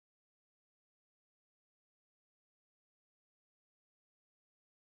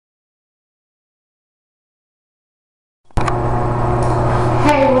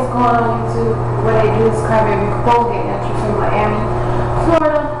Nicole getting at you from Miami,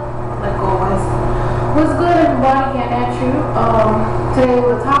 Florida, like always. What's good, everybody? Getting at you. Today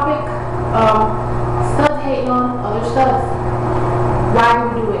with a topic, studs hating on other studs. Why do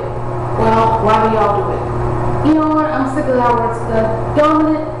we do it? Well, why do y'all do it? You know what? I'm sick of that word stud.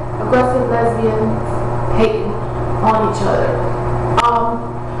 Dominant, aggressive lesbians hating on each other.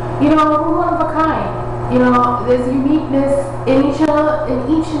 You know, we're one of a kind. You know, there's uniqueness in each other, in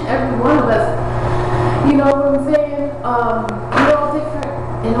each and every one of us. You know what I'm saying? We're all different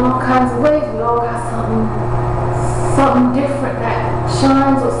in all kinds of ways. We all got something different that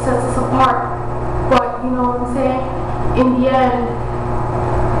shines or sets us apart. But you know what I'm saying? In the end,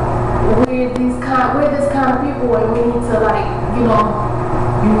 we're this kind of people, and we need to, like, you know,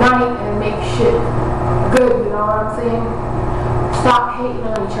 unite and make shit good. You know what I'm saying? Stop hating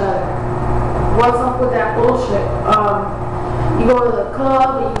on each other. What's up with that bullshit? You go to the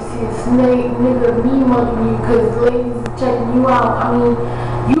club and you see a snake nigga me-mugging you because the ladies are checking you out. I mean,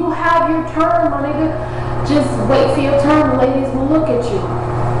 you have your turn, my nigga. Just wait for your turn. The ladies will look at you.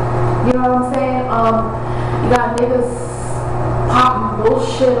 You know what I'm saying? You got niggas popping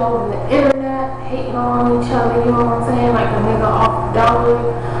bullshit over the internet, hating on each other. You know what I'm saying? Like a nigga off Dollar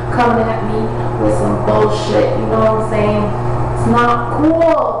coming at me with some bullshit. You know what I'm saying? It's not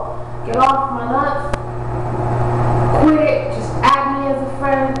cool. Get off my nuts. Quit it. Just add me as a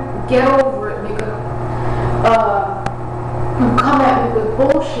friend. Get over it, nigga. You come at me with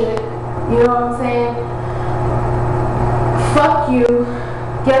bullshit. You know what I'm saying? Fuck you.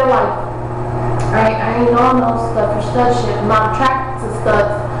 Get a life. Alright? I ain't on no stuff or stud shit. I'm not attracted to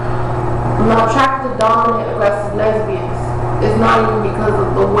studs. I'm not attracted to dominant, aggressive lesbians. It's not even because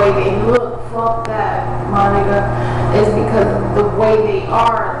of the way they look. Fuck that, my nigga. It's because of the way they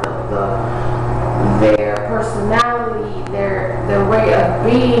are. Their personality, their way of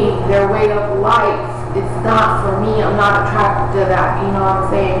being, their way of life. It's not for me. I'm not attracted to that. You know what I'm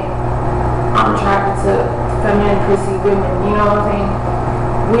saying? I'm attracted to feminine, prissy women. You know what I'm saying?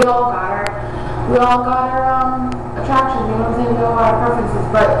 We all got our attractions. You know what I'm saying? We all got our preferences,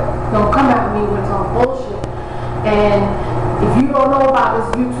 but don't come at me with some bullshit. And if you don't know about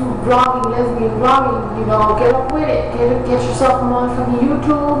this YouTube vlogging, lesbian vlogging, you know, get up with it. Get yourself a motherfucking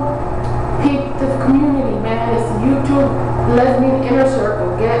YouTube. Peep the community, man. It's a YouTube lesbian inner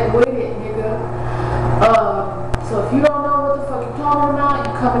circle. Get with it, nigga. So if you don't know what the fuck you're talking about,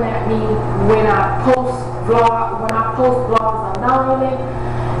 you're coming at me when I post vlogs on Nollywood,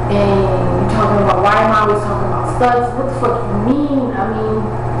 and you're talking about why am I always talking about studs? What the fuck you mean? I mean,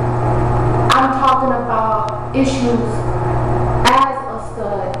 I'm talking about issues as a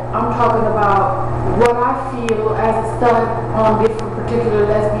stud. I'm talking about what I feel as a stud on different particular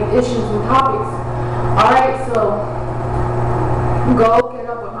lesbian issues and topics. Alright, so go get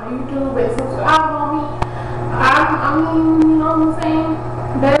up with my YouTube and subscribe on me. I mean, you know what I'm saying?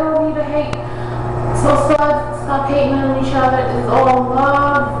 They don't need to hate. So studs, stop hating on each other. It's all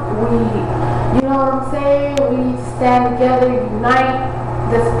love. You know what I'm saying? We need to stand together, unite.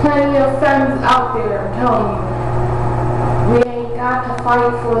 There's plenty of femmes out there, I'm telling you. We ain't got to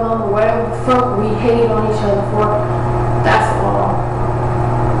fight for them or whatever the fuck we hate on each other for. That's all.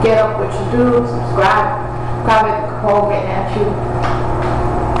 Get up what you do, subscribe. Private Nicole getting at you.